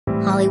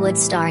Hollywood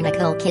star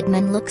Nicole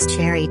Kidman looks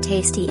cherry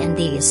tasty in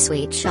these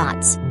sweet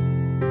shots.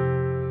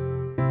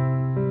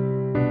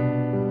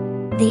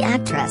 The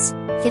actress,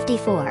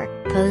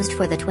 54, posed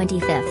for the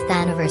 25th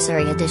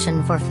anniversary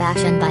edition for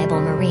Fashion Bible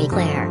Marie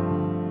Claire.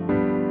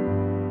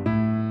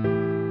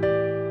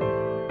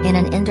 In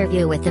an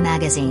interview with the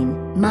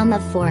magazine, mum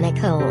of four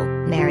Nicole,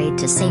 married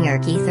to singer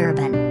Keith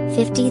Urban,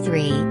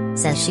 53,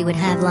 says she would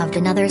have loved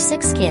another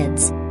 6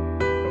 kids.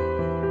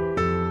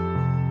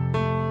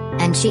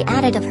 And she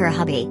added of her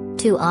hubby,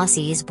 2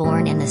 Aussies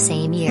born in the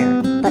same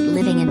year, but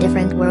living in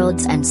different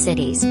worlds and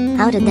cities.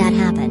 How did that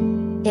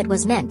happen? It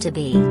was meant to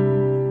be.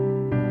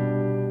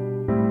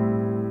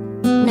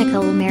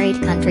 Nicole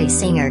married country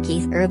singer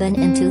Keith Urban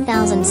in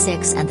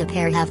 2006 and the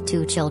pair have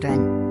 2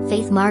 children,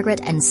 Faith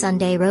Margaret and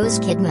Sunday Rose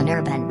Kidman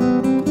Urban.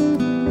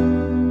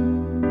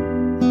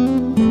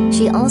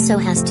 She also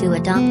has 2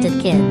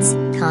 adopted kids,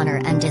 Connor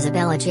and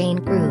Isabella Jane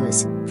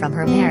Cruise, from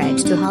her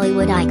marriage to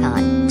Hollywood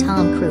icon,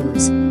 Tom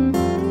Cruise.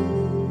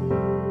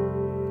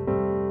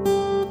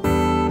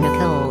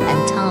 Nicole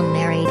and Tom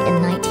married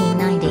in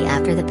 1990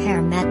 after the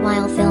pair met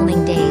while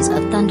filming Days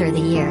of Thunder the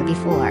year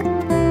before.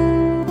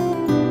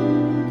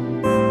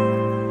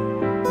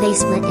 They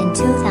split in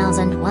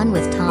 2001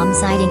 with Tom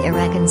citing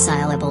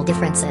irreconcilable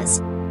differences.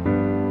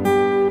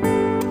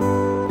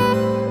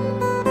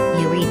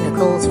 You read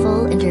Nicole's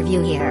full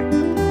interview here.